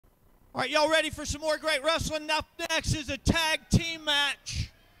All right, y'all ready for some more great wrestling? Up next is a tag team match.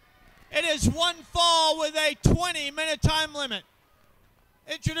 It is one fall with a 20-minute time limit.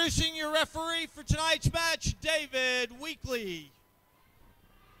 Introducing your referee for tonight's match, David Weekly.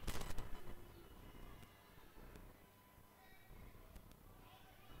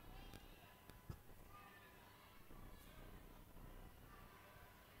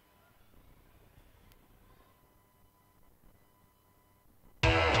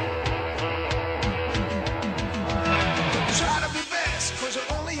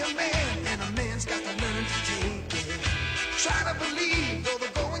 Try to believe, though the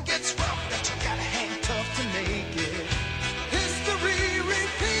going gets rough, that you gotta hang tough to make it. History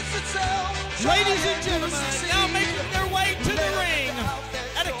repeats itself. Ladies and gentlemen, now making their way to the ring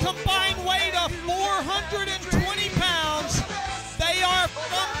at a combined weight of 420 pounds. They are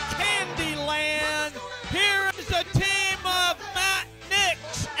from Candyland. Here is the team of Matt,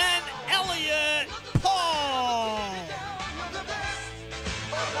 Knicks, and Elliott Paul.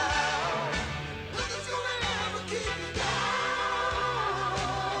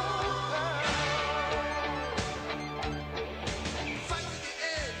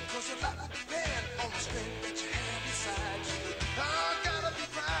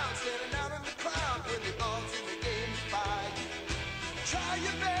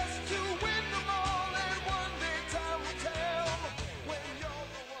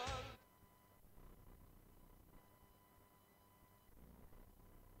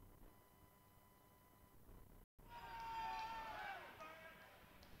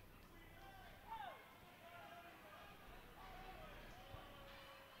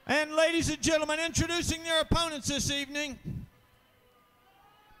 And ladies and gentlemen, introducing their opponents this evening.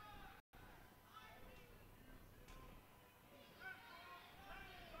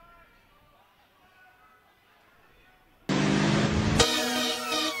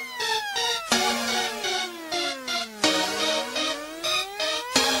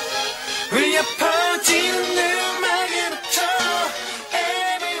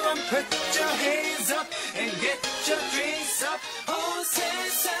 Everyone put your hands up and get your drinks up.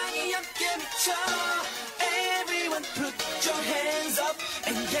 Everyone put your hands up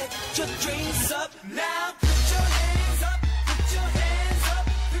and get your drinks up. Now put your hands up, put your hands up,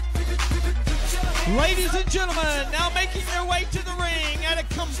 put your hands up. Ladies and gentlemen, now making their way to the ring at a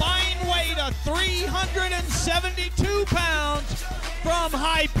combined weight of 372 pounds from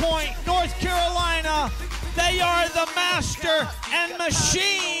High Point, North Carolina. They are the Master and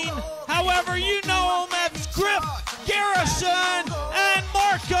Machine. However, you know them as Griff, Garrison, and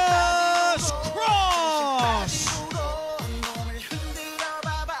Marcus Cross.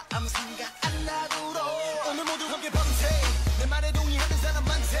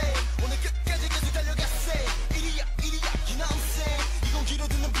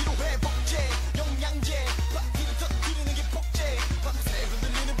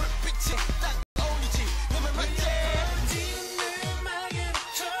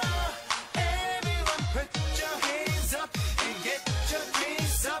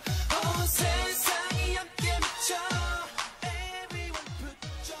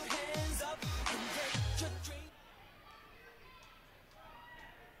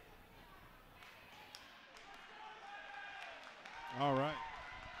 All right.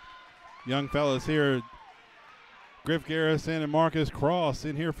 Young fellas here, Griff Garrison and Marcus Cross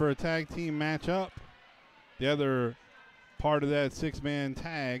in here for a tag team matchup. The other part of that six-man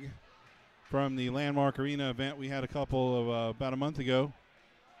tag from the Landmark Arena event we had a couple of about a month ago.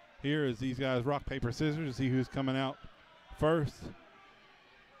 Here is these guys rock, paper, scissors to see who's coming out first.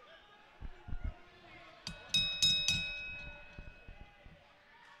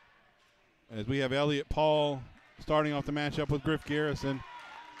 As we have Elliott Paul starting off the matchup with Griff Garrison.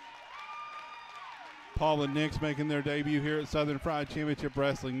 Paul and Knicks making their debut here at Southern Fried Championship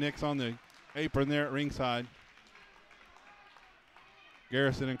Wrestling. Knicks on the apron there at ringside.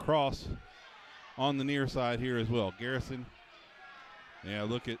 Garrison and Cross on the near side here as well. Garrison, yeah,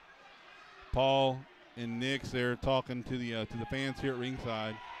 look at Paul and Knicks. They're talking to the fans here at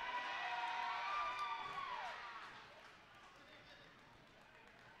ringside.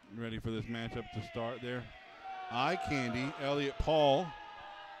 Ready for this matchup to start there. Eye Candy, Elliott Paul,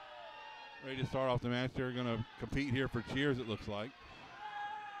 ready to start off the match. They're going to compete here for cheers, it looks like.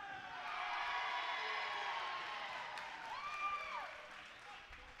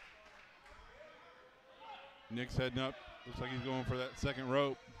 Nick's heading up. Looks like he's going for that second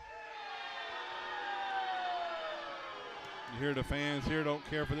rope. You hear the fans here, don't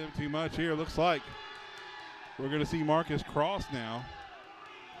care for them too much here. Looks like we're going to see Marcus Cross now.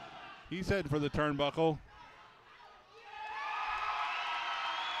 He's heading for the turnbuckle.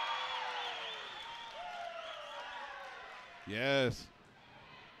 Yes.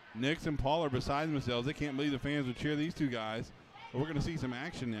 Knicks and Paul are beside themselves. They can't believe the fans would cheer these two guys. But we're going to see some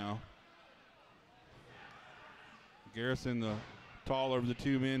action now. Garrison, the taller of the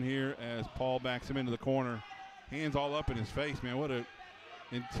two men here, as Paul backs him into the corner. Hands all up in his face, man. What a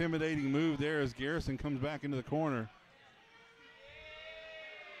intimidating move there as Garrison comes back into the corner.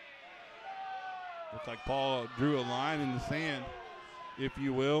 Looks like Paul drew a line in the sand, if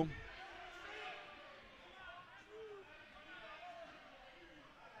you will.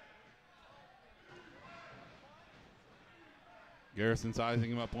 Garrison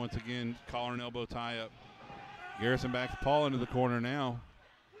sizing him up once again, collar and elbow tie up. Garrison backs Paul into the corner now.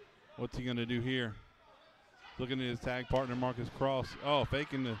 What's he going to do here? Looking at his tag partner, Marcus Cross. Oh,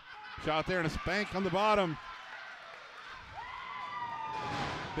 faking the shot there and a spank on the bottom.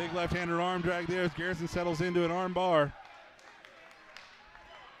 Big left-handed arm drag there as Garrison settles into an arm bar.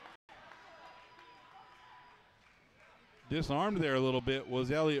 Disarmed there a little bit was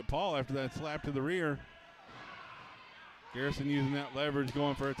Elliott Paul after that slap to the rear. Garrison using that leverage,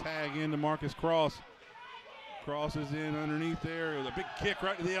 going for a tag into Marcus Cross. Cross is in underneath there with a big kick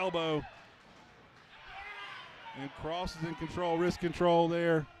right to the elbow. And Cross is in control, wrist control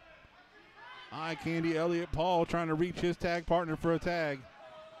there. Eye candy, Elliott Paul trying to reach his tag partner for a tag.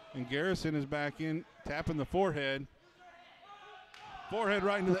 And Garrison is back in, tapping the forehead. Forehead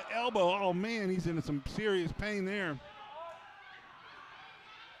right into the elbow. Oh, man, he's in some serious pain there.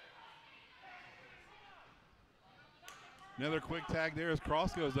 Another quick tag there as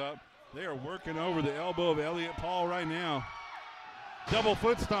Cross goes up. They are working over the elbow of Elliott Paul right now. Double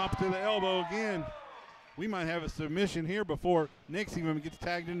foot stomp to the elbow again. We might have a submission here before Knicks even gets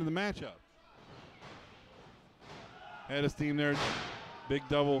tagged into the matchup. Head of steam there. Big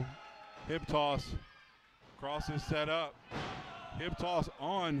double hip toss. Cross is set up. Hip toss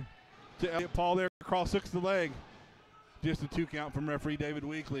on to Elliott Paul there. Cross hooks the leg. Just a 2 count from referee David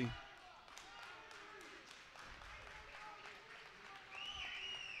Weekly.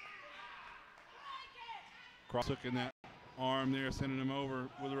 Cross hooking that arm there, sending him over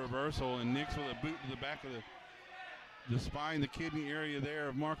with a reversal, and Knicks with a boot to the back of the spine, the kidney area there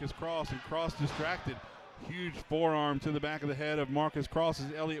of Marcus Cross, and Cross distracted. Huge forearm to the back of the head of Marcus Cross as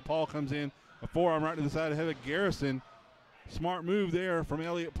Elliott Paul comes in. A forearm right to the side of the head of Garrison. Smart move there from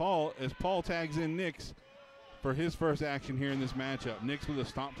Elliott Paul as Paul tags in Knicks for his first action here in this matchup. Knicks with a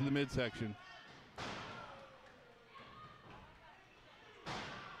stomp to the midsection.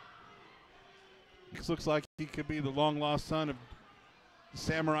 This looks like he could be the long-lost son of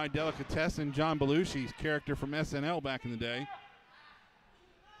Samurai Delicatessen, John Belushi's character from SNL back in the day.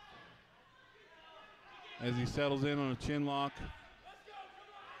 As he settles in on a chin lock.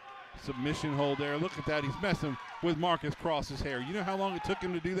 Submission hold there. Look at that. He's messing with Marcus Cross's hair. You know how long it took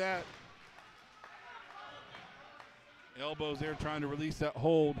him to do that? Elbows there trying to release that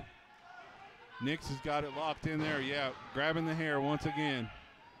hold. Knicks has got it locked in there. Yeah, grabbing the hair once again.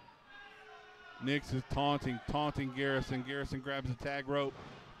 Knicks is taunting Garrison. Garrison grabs the tag rope,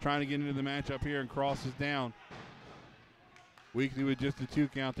 trying to get into the matchup here, and Cross is down. Weekly with just a 2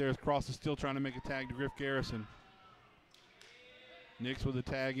 count there as Cross is still trying to make a tag to Griff Garrison. Knicks with a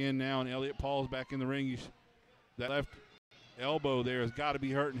tag in now, and Elliott Paul's back in the ring. That left elbow there has got to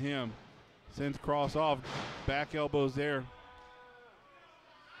be hurting him. Sends Cross off. Back elbows there.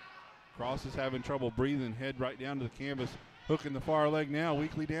 Cross is having trouble breathing. Head right down to the canvas. Hooking the far leg now.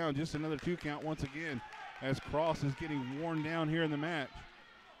 Weekly down. Just another 2 count once again as Cross is getting worn down here in the match.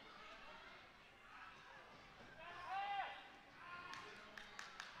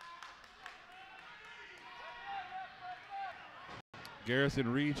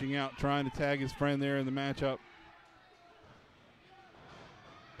 Garrison reaching out, trying to tag his friend there in the matchup.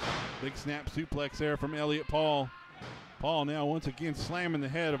 Big snap suplex there from Elliott Paul. Paul now once again slamming the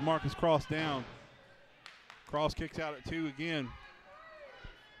head of Marcus Cross down. Cross kicks out at 2 again.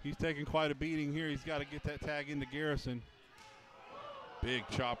 He's taking quite a beating here. He's got to get that tag into Garrison. Big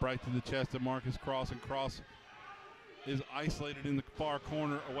chop right to the chest of Marcus Cross, and Cross is isolated in the far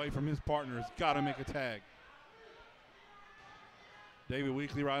corner away from his partner. He's got to make a tag. David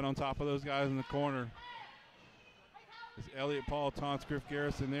Weekly right on top of those guys in the corner. As Elliott Paul taunts Griff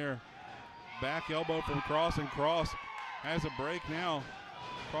Garrison there. Back elbow from Cross, and Cross has a break now.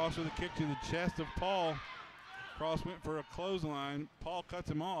 Cross with a kick to the chest of Paul. Cross went for a clothesline. Paul cuts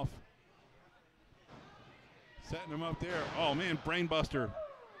him off. Setting him up there. Oh, man, brainbuster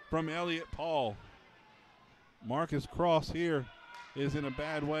from Elliott Paul. Marcus Cross here is in a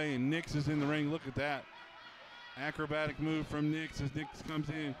bad way, and Knicks is in the ring. Look at that. Acrobatic move from Knicks as Knicks comes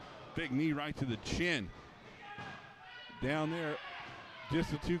in. Big knee right to the chin. Down there,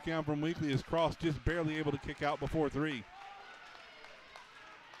 just a 2 count from Weekly as Cross just barely able to kick out before 3.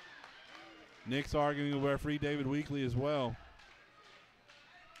 Knicks arguing with referee David Weekley as well.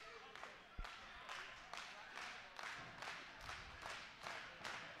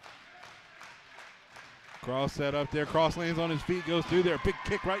 Cross set up there. Cross lands on his feet, goes through there. Big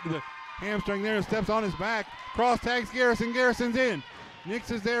kick right to the hamstring there and steps on his back. Cross tags Garrison. Garrison's in. Knicks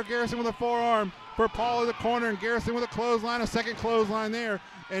is there. Garrison with a forearm for Paul in the corner, and Garrison with a clothesline, a second clothesline there,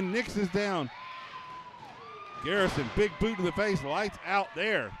 and Knicks is down. Garrison, big boot to the face, lights out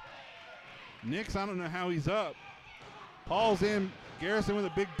there. Knicks, I don't know how he's up. Paul's in. Garrison with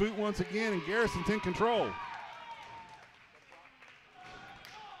a big boot once again, and Garrison's in control.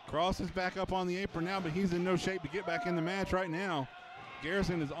 Cross is back up on the apron now, but he's in no shape to get back in the match right now.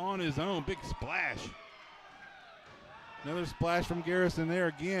 Garrison is on his own. Big splash. Another splash from Garrison there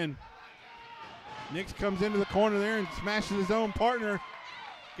again. Knicks comes into the corner there and smashes his own partner.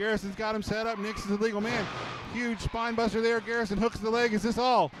 Garrison's got him set up. Knicks is the legal man. Huge spine buster there. Garrison hooks the leg. Is this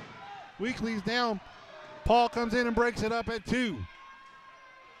all? Weekley's down. Paul comes in and breaks it up at 2.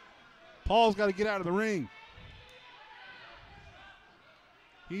 Paul's got to get out of the ring.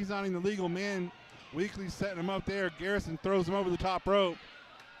 He's on the legal man. Weekley's setting him up there. Garrison throws him over the top rope.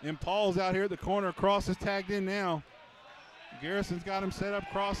 And Paul's out here at the corner. Cross is tagged in now. Garrison's got him set up.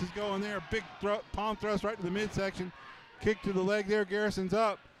 Cross is going there. Big palm thrust right to the midsection. Kick to the leg there. Garrison's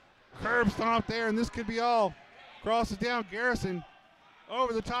up. Curb stomp there, and this could be all. Cross is down. Garrison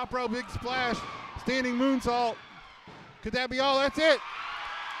over the top rope. Big splash. Standing moonsault. Could that be all? That's it.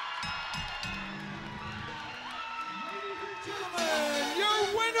 Your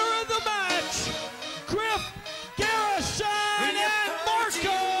winner of the match, Griff, Garrison, and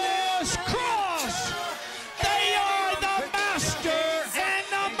Marcus Cross. They are the master and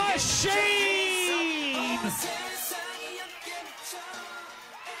the machine.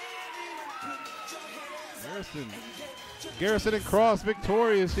 Garrison and Cross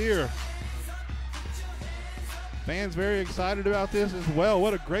victorious here. Fans very excited about this as well.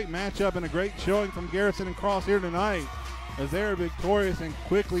 What a great matchup and a great showing from Garrison and Cross here tonight, as they're victorious and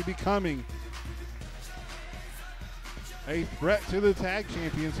quickly becoming a threat to the tag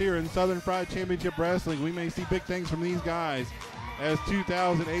champions here in Southern Fried Championship Wrestling. We may see big things from these guys as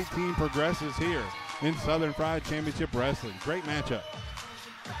 2018 progresses here in Southern Fried Championship Wrestling. Great matchup.